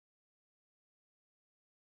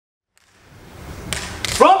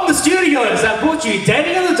the studios that brought you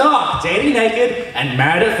Dating in the Dark, Dating Naked, and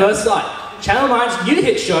Married at First Sight, Channel 9's new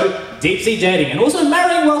hit show, Deep Sea Dating, and also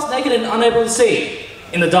Marrying Whilst Naked and Unable to See,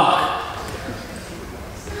 in the Dark.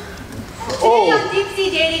 Today on Deep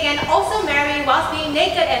Sea Dating and also Marrying Whilst Being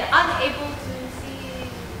Naked and Unable to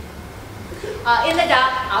See, in the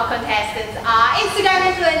Dark, our contestants are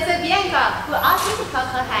Instagram influencer Bianca, who asked you to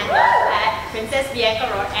plug her handle at Princess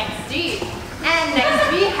Bianca XG. And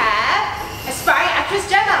next we have aspiring actress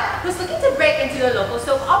Gemma, who's looking to break into the local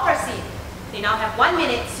soap opera scene. They now have 1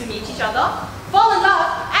 minute to meet each other, fall in love,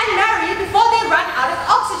 and marry before they run out of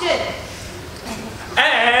oxygen.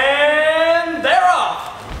 And they're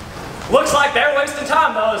off! Looks like they're wasting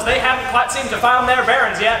time though, as they haven't quite seemed to find their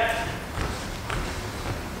bearings yet.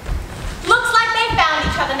 Looks like they've found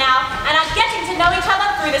each other now, and are getting to know each other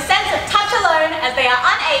through the sense of touch alone, as they are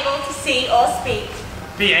unable to see or speak.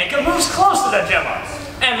 Bianca moves closer to Gemma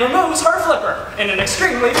and removes her flipper in an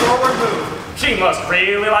extremely forward move. She must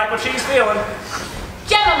really like what she's feeling.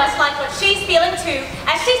 Gemma must like what she's feeling too,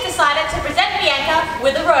 as she's decided to present Bianca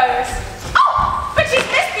with a rose. Oh, but she's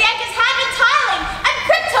missed Bianca's hand entirely and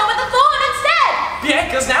pricked her with a thorn instead.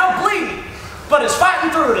 Bianca's now bleeding, but is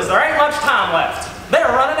fighting through it as there ain't much time left. They're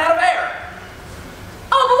running out of air.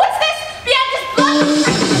 Oh, but what's this? Bianca's blood is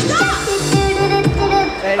pressing the stop!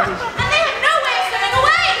 And they have no way of swimming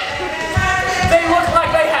away! They look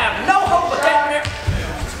like they have no hope of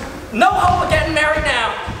getting married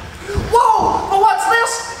now. Whoa! But what's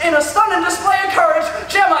this? In a stunning display of courage,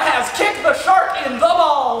 Gemma has kicked the shark in the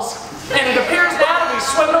balls, and it appears now to be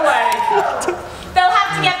swimming away. They'll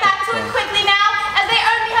have to get back to it quickly now, as they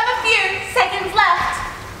only have a few seconds left.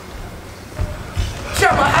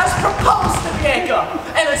 Gemma has proposed to Bianca,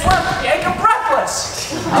 and it's left Bianca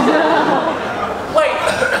breathless. Wait,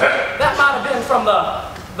 that might have been from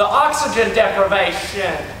the oxygen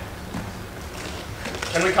deprivation.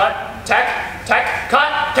 Can we cut? Tech,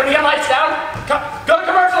 cut! Can we get lights down? Cut! Go to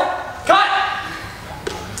commercial! Cut!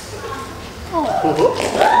 I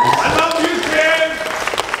love you,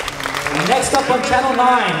 kid! Next up on Channel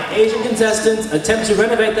 9, Asian contestants attempt to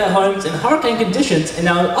renovate their homes in hurricane conditions in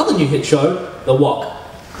our other new hit show, The Wok.